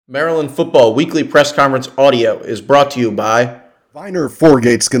Maryland Football Weekly Press Conference audio is brought to you by Viner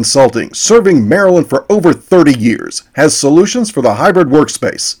Forgates Consulting, serving Maryland for over 30 years, has solutions for the hybrid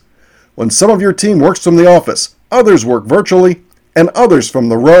workspace. When some of your team works from the office, others work virtually, and others from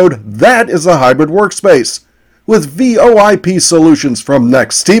the road, that is a hybrid workspace. With VoIP solutions from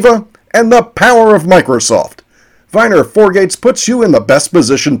Nextiva and the power of Microsoft, Viner Forgates puts you in the best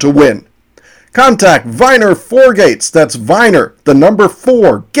position to win. Contact Viner Forgates, that's Viner, the number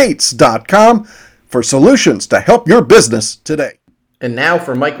 4, gates.com, for solutions to help your business today. And now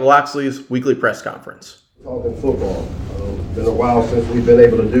for Mike Locksley's weekly press conference. Talking football. It's been a while since we've been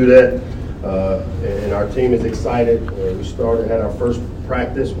able to do that, and our team is excited. We had our first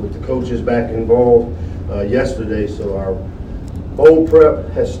practice with the coaches back involved yesterday, so our bowl prep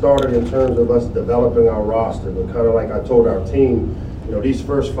has started in terms of us developing our roster. But kind of like I told our team, these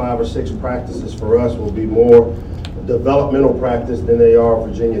first 5 or 6 practices for us will be more developmental practice than they are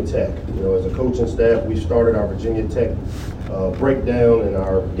Virginia Tech. As a coaching staff, we started our Virginia Tech breakdown and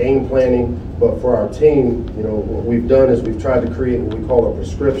our game planning, but for our team, what we've done is we've tried to create what we call a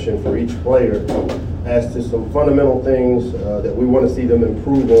prescription for each player as to some fundamental things that we want to see them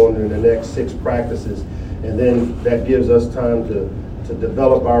improve on in the next 6 practices, and then that gives us time to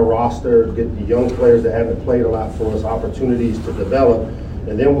develop our roster, get the young players that haven't played a lot for us opportunities to develop,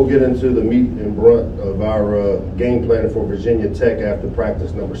 and then we'll get into the meat and brunt of our game planning for Virginia Tech after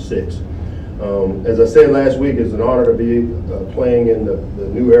practice number 6. As I said last week, it's an honor to be playing in the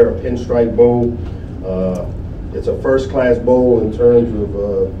new era Pinstripe Bowl. It's a first-class bowl in terms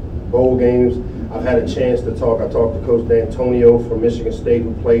of bowl games. I've had a chance to talk. I talked to Coach D'Antonio from Michigan State,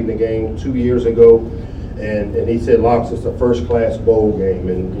 who played in the game 2 years ago. And he said, Locks, it's a first-class bowl game.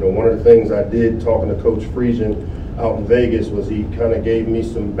 And, one of the things I did talking to Coach Friesian out in Vegas was he kind of gave me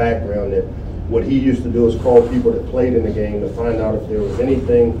some background that what he used to do is call people that played in the game to find out if there was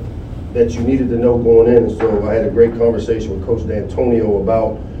anything that you needed to know going in. And so I had a great conversation with Coach D'Antonio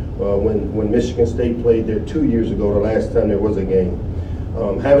about when Michigan State played there 2 years ago, the last time there was a game.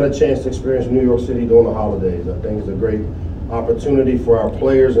 Having a chance to experience New York City during the holidays, I think is a great opportunity for our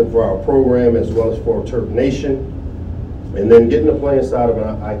players and for our program, as well as for Turk Nation, and then getting to play inside of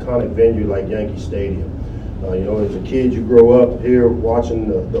an iconic venue like Yankee Stadium. As a kid, you grow up here watching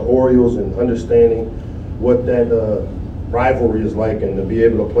the Orioles and understanding what that rivalry is like, and to be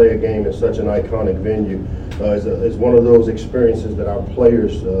able to play a game in such an iconic venue is one of those experiences that our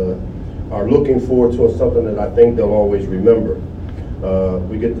players are looking forward to, and something that I think they'll always remember.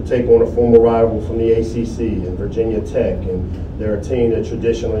 We get to take on a former rival from the ACC and Virginia Tech, and they're a team that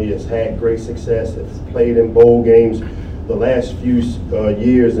traditionally has had great success, has played in bowl games the last few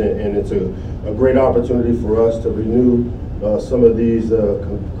years, and it's a great opportunity for us to renew some of these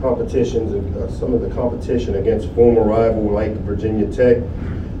competitions and some of the competition against former rival like Virginia Tech.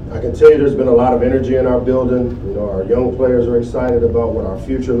 I can tell you there's been a lot of energy in our building. Our young players are excited about what our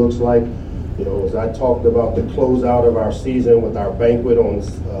future looks like. As I talked about the closeout of our season with our banquet on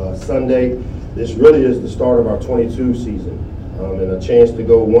Sunday, this really is the start of our 22 season, and a chance to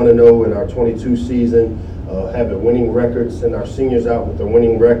go 1-0 in our 22 season, have a winning record, send our seniors out with a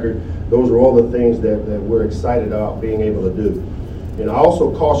winning record. Those are all the things that we're excited about being able to do. And I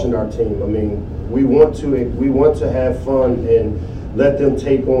also cautioned our team. We want to have fun and let them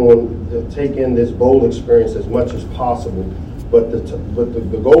take in this bowl experience as much as possible. But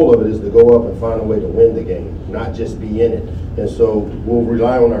the goal of it is to go up and find a way to win the game, not just be in it. And so we'll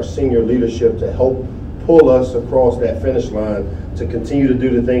rely on our senior leadership to help pull us across that finish line to continue to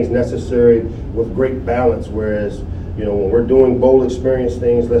do the things necessary with great balance. Whereas, when we're doing bowl experience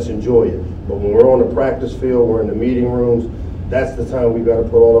things, let's enjoy it. But when we're on the practice field, we're in the meeting rooms, that's the time we've got to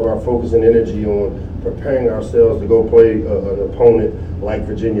put all of our focus and energy on preparing ourselves to go play an opponent like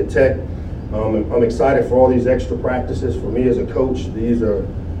Virginia Tech. I'm excited for all these extra practices. For me as a coach, these are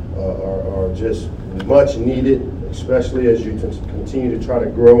just much needed, especially as you continue to try to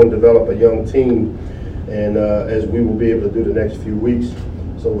grow and develop a young team, and as we will be able to do the next few weeks.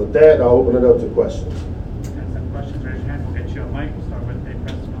 So with that, I'll open it up to questions. Some questions, raise your hand. We'll get you a mic. We'll start with Dave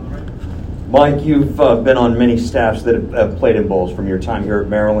Preston on the right. Mike, you've been on many staffs that have played in bowls, from your time here at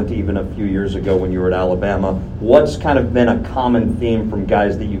Maryland to even a few years ago when you were at Alabama. What's kind of been a common theme from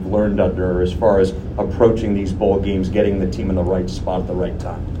guys that you've learned under as far as approaching these bowl games, getting the team in the right spot at the right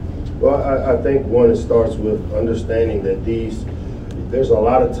time? Well, I think it starts with understanding that there's a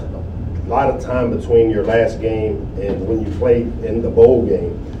lot of time between your last game and when you play in the bowl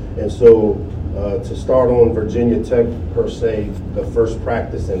game. And so to start on Virginia Tech, per se, the first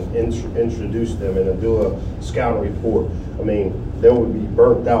practice and introduce them and do a scouting report, they would be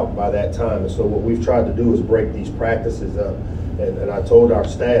burnt out by that time. And so what we've tried to do is break these practices up And I told our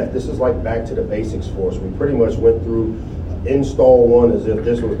staff, this is like back to the basics for us. We pretty much went through install one as if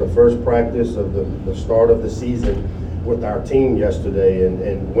this was the first practice of the start of the season with our team yesterday,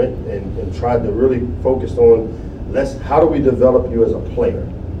 and went and tried to really focus on how do we develop you as a player,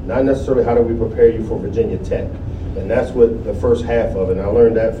 not necessarily how do we prepare you for Virginia Tech. And that's what the first half of it. And I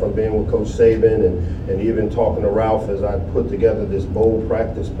learned that from being with Coach Saban and even talking to Ralph as I put together this bowl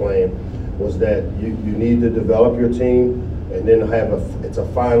practice plan, was that you need to develop your team, and then it's a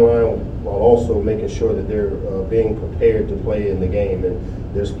fine line while also making sure that they're being prepared to play in the game.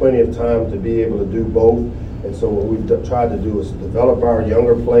 And there's plenty of time to be able to do both. And so what we've tried to do is develop our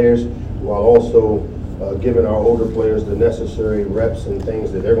younger players while also giving our older players the necessary reps and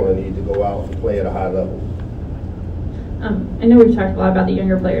things that they're going to need to go out and play at a high level. I know we've talked a lot about the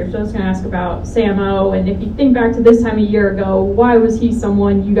younger players, so I was going to ask about Sam O. And if you think back to this time a year ago, why was he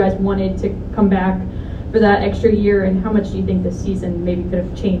someone you guys wanted to come back for that extra year, and how much do you think this season maybe could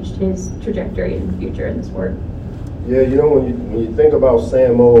have changed his trajectory in the future in the sport? Yeah, when you think about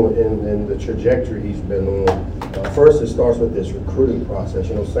Sam O and the trajectory he's been on, first it starts with this recruiting process.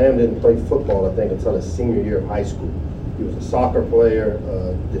 Sam didn't play football, I think, until his senior year of high school. He was a soccer player,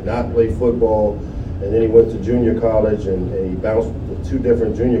 did not play football, and then he went to junior college and he bounced to 2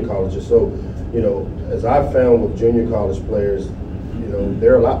 different junior colleges. So, as I've found with junior college players,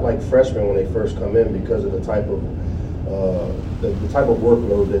 they're a lot like freshmen when they first come in because of the type of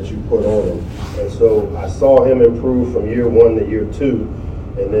workload that you put on them. And so I saw him improve from year 1 to year 2.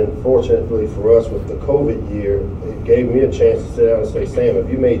 And then fortunately for us with the COVID year, it gave me a chance to sit down and say, Sam, if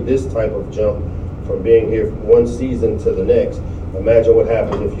you made this type of jump from being here one season to the next, imagine what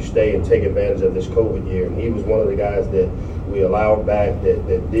happens if you stay and take advantage of this COVID year. And he was one of the guys that we allowed back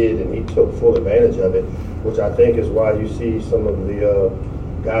that did, and he took full advantage of it, which I think is why you see some of the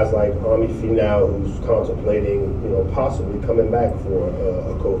guys like Ami Finau, who's contemplating, possibly coming back for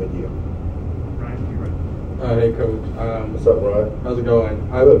a COVID year. Hey, Coach. What's up, Ryan? How's it going?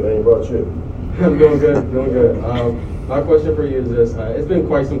 Good, man. How about you? I'm doing good. My question for you is this. It's been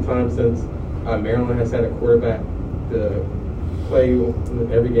quite some time since Maryland has had a quarterback to play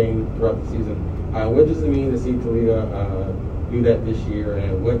every game throughout the season. What does it mean to see Talia do that this year,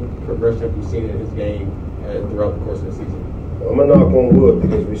 and what progression have you seen in his game throughout the course of the season? I'm going to knock on wood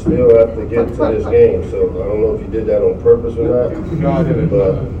because we still have to get to this game, so I don't know if you did that on purpose or not. No, I didn't.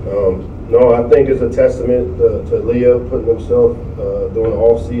 But, no, I think it's a testament to Leah putting himself, doing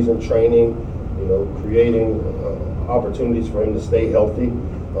off-season training, creating opportunities for him to stay healthy.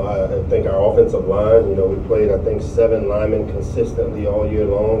 I think our offensive line, we played, I think, 7 linemen consistently all year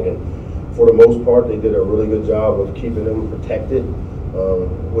long, and for the most part, they did a really good job of keeping them protected,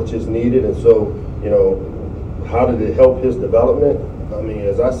 which is needed. And so, how did it help his development? I mean,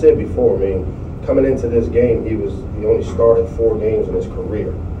 as I said before, coming into this game, he only started 4 games in his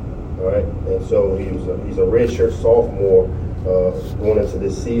career, all right? And so he's a redshirt sophomore going into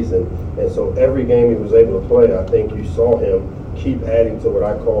this season. And so every game he was able to play, I think you saw him keep adding to what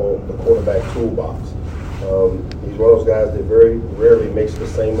I call the quarterback toolbox. He's one of those guys that very rarely makes the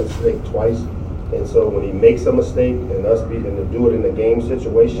same mistake twice. And so when he makes a mistake and to do it in a game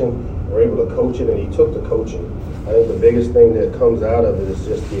situation, we're able to coach it, and he took the coaching. I think the biggest thing that comes out of it is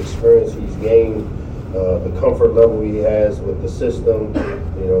just the experience he's gained, the comfort level he has with the system.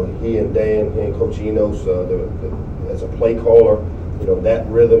 He and Dan, he and Coach Enos, as a play caller, that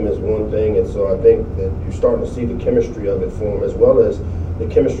rhythm is one thing. And so I think that you're starting to see the chemistry of it for him, as well as the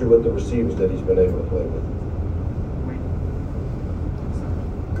chemistry with the receivers that he's been able to play with.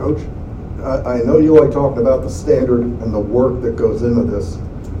 Coach, I know you like talking about the standard and the work that goes into this,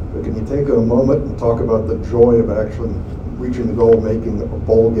 but can you take a moment and talk about the joy of actually reaching the goal, making a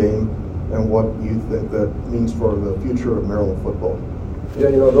bowl game, and what you think that means for the future of Maryland football? Yeah,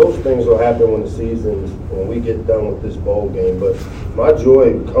 those things will happen when we get done with this bowl game. But my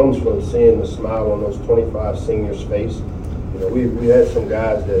joy comes from seeing the smile on those 25 seniors' face. We had some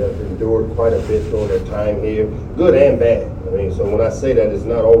guys that have endured quite a bit during their time here, good and bad. So when I say that, it's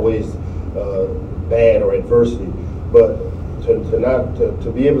not always bad or adversity, but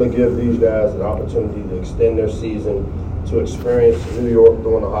to be able to give these guys an opportunity to extend their season, to experience New York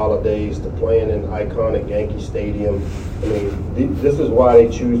during the holidays, to playing in iconic Yankee Stadium. This is why they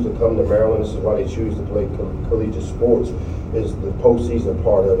choose to come to Maryland. This is why they choose to play collegiate sports, is the postseason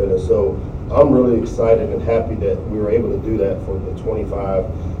part of it. And so I'm really excited and happy that we were able to do that for the 25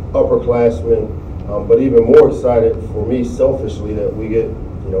 upperclassmen. But even more excited for me selfishly that we get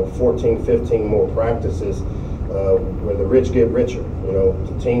 14, 15 more practices where the rich get richer.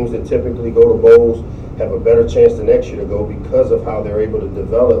 The teams that typically go to bowls have a better chance the next year to go because of how they're able to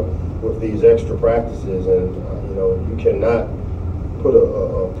develop with these extra practices. And you cannot put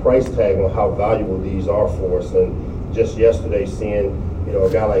a price tag on how valuable these are for us. And just yesterday, seeing a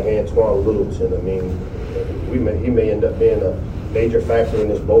guy like Antoine Littleton, I mean, he may end up being a major factor in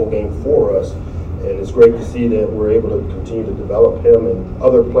this bowl game for us. And it's great to see that we're able to continue to develop him and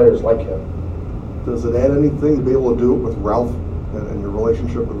other players like him. Does it add anything to be able to do it with Ralph and your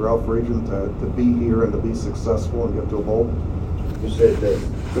relationship with Ralph Regent to be here and to be successful and get to a bowl? You said that.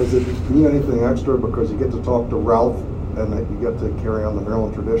 Does it mean anything extra because you get to talk to Ralph and that you get to carry on the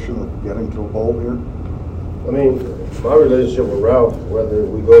Maryland tradition of getting to a bowl here? I mean, my relationship with Ralph, whether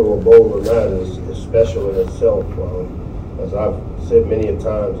we go to a bowl or not, is special in itself. As I've said many a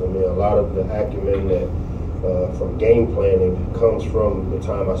times, I mean, a lot of the acumen that from game planning comes from the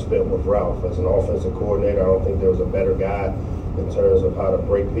time I spent with Ralph. As an offensive coordinator, I don't think there was a better guy in terms of how to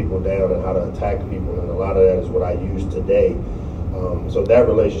break people down and how to attack people, and a lot of that is what I use today. So that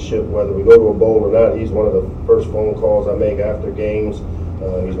relationship, whether we go to a bowl or not, he's one of the first phone calls I make after games.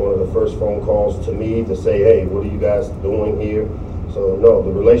 He's one of the first phone calls to me to say, hey, what are you guys doing here? So no,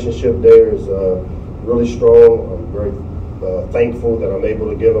 the relationship there is really strong. I'm very thankful that I'm able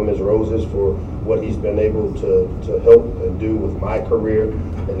to give him his roses for what he's been able to help and do with my career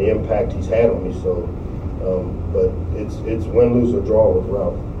and the impact he's had on me. So, but it's win, lose, or draw with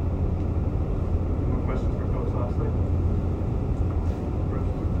Ralph. More questions for Coach Locksley?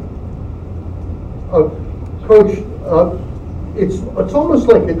 Coach, it's almost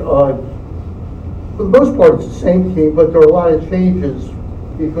like for the most part it's the same team, but there are a lot of changes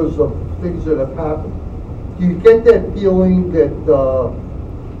because of things that have happened. Do you get that feeling that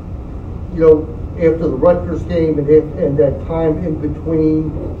after the Rutgers game and that time in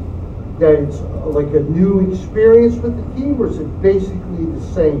between, that it's like a new experience with the team, or is it basically the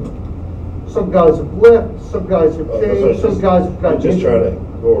same? Some guys have left, some guys have changed, some guys have got just trying to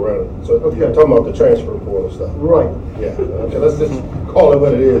go around. So okay. You're talking about the transfer portal stuff. Right. Yeah. Okay, let's just call it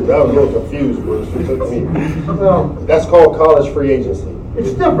what it is. I was a little confused, Bruce. It took me. That's called college free agency.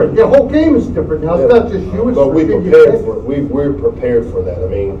 It's different. The whole game is different now. It's not just you. It's but we prepared for it. We're prepared for that. I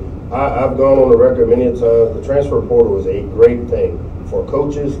mean, I've gone on the record many a times. The transfer portal is a great thing for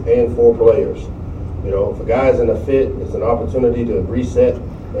coaches and for players. If a guy's in a fit, it's an opportunity to reset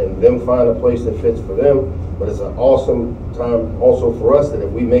and them find a place that fits for them. But it's an awesome time also for us that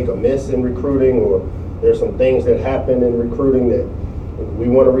if we make a miss in recruiting or there's some things that happen in recruiting that we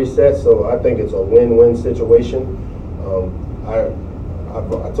want to reset. So I think it's a win-win situation.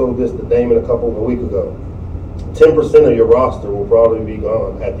 I told this to Damon a week ago. 10% of your roster will probably be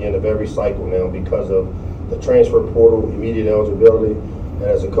gone at the end of every cycle now because of the transfer portal, immediate eligibility. And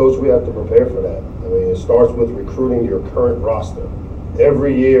as a coach, we have to prepare for that. I mean, it starts with recruiting your current roster.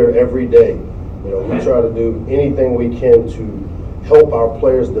 Every year, every day, we try to do anything we can to help our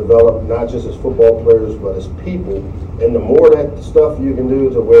players develop, not just as football players, but as people. And the more that stuff you can do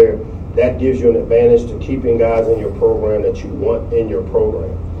to where that gives you an advantage to keeping guys in your program that you want in your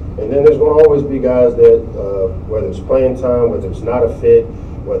program. And then there's going to always be guys that, whether it's playing time, whether it's not a fit,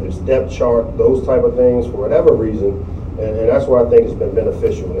 whether it's depth chart, those type of things, for whatever reason. And that's why I think it's been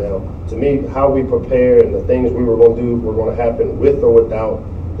beneficial. Now, to me, how we prepare and the things we were going to do were going to happen with or without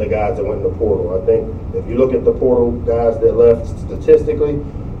the guys that went in the portal. I think if you look at the portal guys that left statistically,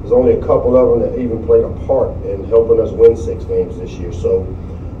 there's only a couple of them that even played a part in helping us win 6 games this year. So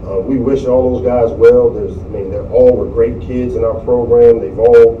we wish all those guys well. They're all were great kids in our program. They've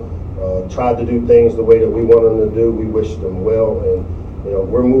all tried to do things the way that we want them to do. We wish them well, and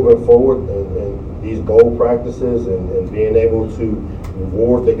we're moving forward. And these bowl practices and being able to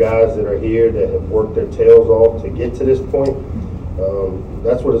reward the guys that are here that have worked their tails off to get to this point.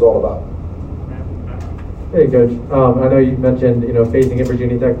 That's what it's all about. Hey, Coach. I know you mentioned, phasing in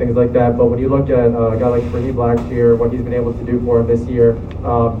Virginia Tech, things like that, but when you look at a guy like Raheem Blackshear, what he's been able to do for him this year,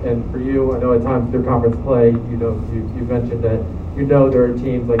 and for you, I know at times through conference play, you mentioned that there are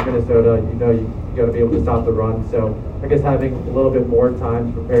teams like Minnesota, you got to be able to stop the run. So I guess having a little bit more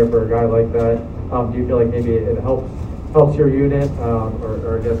time to prepare for a guy like that, do you feel like maybe it helps your unit,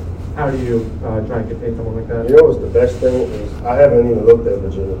 or I guess how do you try and contain someone like that? What's the best thing is I haven't even looked at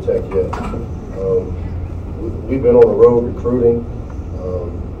Virginia Tech yet. We've been on the road recruiting.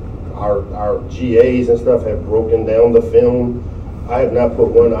 Our GAs and stuff have broken down the film. I have not put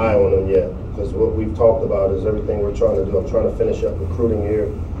one eye on them yet because what we've talked about is everything we're trying to do. I'm trying to finish up recruiting here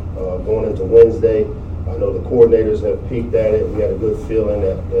going into Wednesday. I know the coordinators have peeked at it. We had a good feeling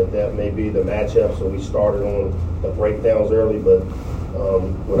that may be the matchup, so we started on the breakdowns early. But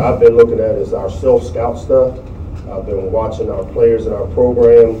what I've been looking at is our self-scout stuff. I've been watching our players in our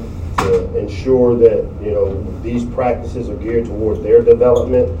program to ensure that these practices are geared towards their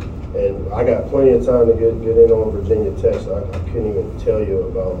development. And I got plenty of time to get in on Virginia Tech, so I couldn't even tell you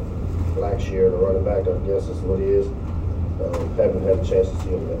about Blackshear, the running back. I guess is what he is. Haven't had a chance to see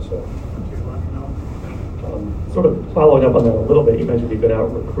him yet. So. Sort of following up on that a little bit, you mentioned you've been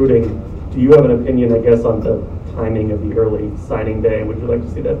out recruiting. Do you have an opinion, I guess, on the timing of the early signing day? Would you like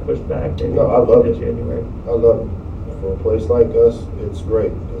to see that pushed back? No, I love it. January? I love it. For a place like us, it's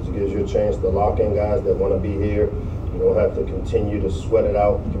great because it gives you a chance to lock in guys that want to be here. You don't have to continue to sweat it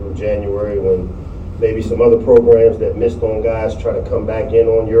out through January when maybe some other programs that missed on guys try to come back in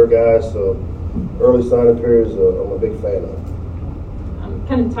on your guys. So early signing periods, I'm a big fan of.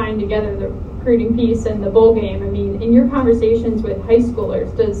 Kind of tying together the recruiting piece and the bowl game. I mean, in your conversations with high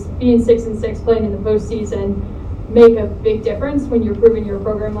schoolers, does being 6-6 playing in the postseason make a big difference when you're proving your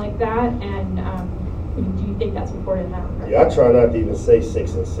program like that? And do you think that's important in that regard? Yeah, I try not to even say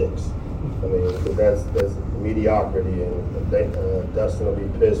 6-6. I mean, because that's mediocrity, and Dustin will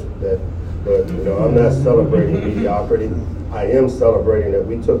be pissed that. But you know, I'm not celebrating mediocrity. I am celebrating that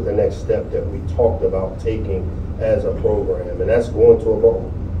we took the next step that we talked about taking as a program, and that's going to a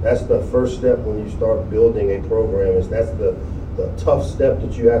bowl. That's the first step when you start building a program. That's the tough step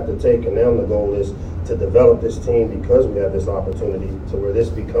that you have to take, and now the goal is to develop this team because we have this opportunity to where this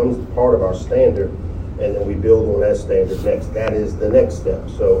becomes part of our standard, and then we build on that standard next. That is the next step.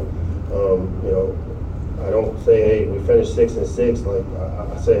 So, you know, I don't say, hey, we finished 6-6.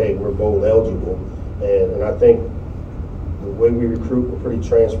 Like I say, hey, we're bowl eligible, and I think the way we recruit, we're pretty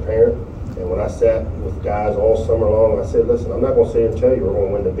transparent. And when I sat with guys all summer long, I said, listen, I'm not going to sit here and tell you we're going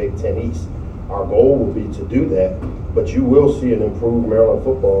to win the Big Ten East. Our goal will be to do that, but you will see an improved Maryland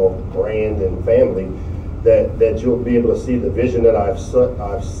football brand and family that you'll be able to see the vision that I've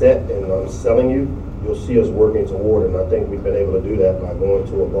set and I'm selling you. You'll see us working toward it, and I think we've been able to do that by going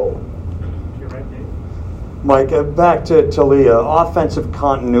to a bowl. Mike, back to Leah, offensive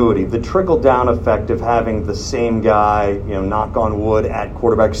continuity, the trickle-down effect of having the same guy, you know, knock on wood, at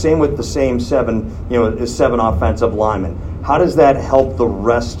quarterback, same with the same seven offensive linemen. How does that help the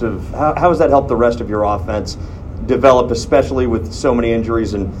rest of how does that help the rest of your offense develop, especially with so many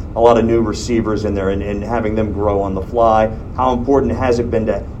injuries and a lot of new receivers in there, and having them grow on the fly? How important has it been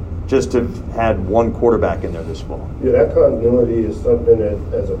to just have had one quarterback in there this fall? Yeah, that continuity is something that,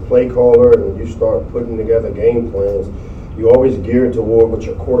 as a play caller, and when you start putting together game plans, you always gear toward what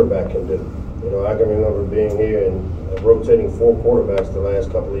your quarterback can do. You know, I can remember being here and rotating 4 quarterbacks the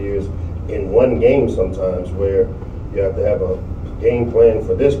last couple of years in one game sometimes, where you have to have a game plan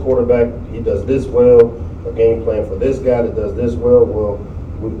for this quarterback, he does this well, a game plan for this guy that does this well. Well,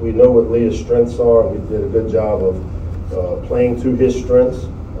 we know what Leah's strengths are, and we did a good job of playing to his strengths.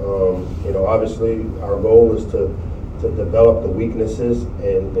 You know, obviously our goal is to develop the weaknesses,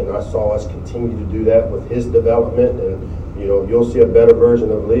 and I saw us continue to do that with his development, and you know, you'll see a better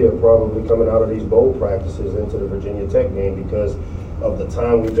version of Leah probably coming out of these bowl practices into the Virginia Tech game because of the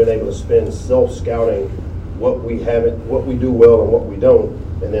time we've been able to spend self-scouting what we do well and what we don't,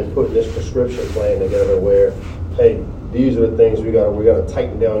 and then putting this prescription plan together where, hey, these are the things we got to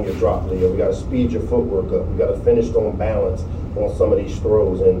tighten down your drop, Leah. We got to speed your footwork up. We got to finish on balance on some of these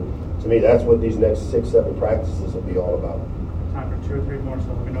throws, and to me, that's what these next 6-7 practices will be all about. Time for 2 or 3 more, so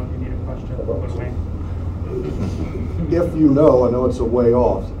let me know if you need a question. If you know, I know it's a way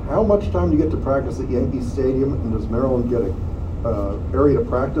off, how much time do you get to practice at Yankee Stadium, and does Maryland get a area to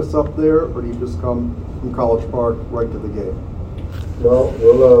practice up there, or do you just come from College Park right to the game? No,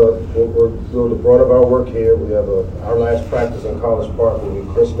 we'll do the brunt of our work here. We have our last practice in College Park will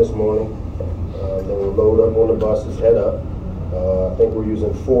be Christmas morning. Then we'll load up on the buses, head up. I think we're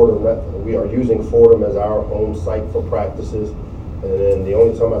using Fordham. We are using Fordham as our home site for practices. And then the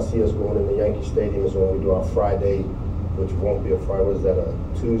only time I see us going into Yankee Stadium is when we do our Friday, which won't be a Friday. What is that? A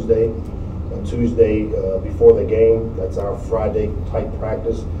Tuesday? A Tuesday before the game. That's our Friday type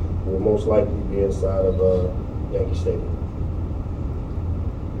practice. We'll most likely be inside of Yankee Stadium.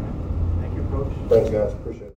 Thank you, Coach. Thanks, guys. Appreciate it.